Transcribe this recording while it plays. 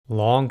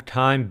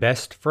Longtime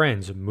best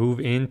friends move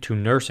into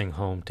nursing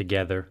home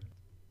together.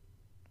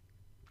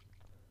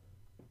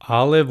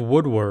 Olive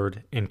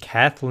Woodward and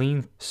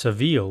Kathleen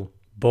Seville,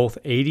 both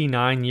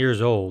 89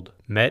 years old,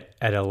 met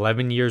at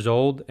 11 years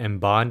old and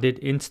bonded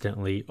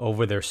instantly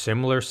over their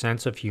similar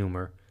sense of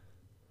humor.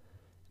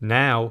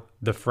 Now,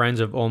 the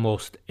friends of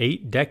almost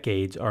 8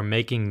 decades are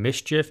making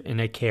mischief in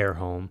a care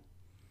home.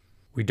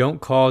 We don't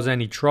cause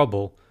any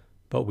trouble,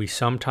 but we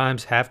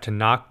sometimes have to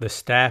knock the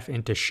staff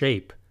into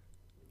shape,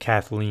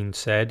 Kathleen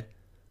said.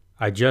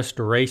 I just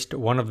raced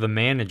one of the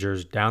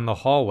managers down the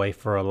hallway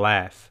for a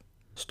laugh.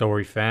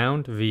 Story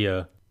found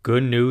via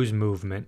Good News Movement.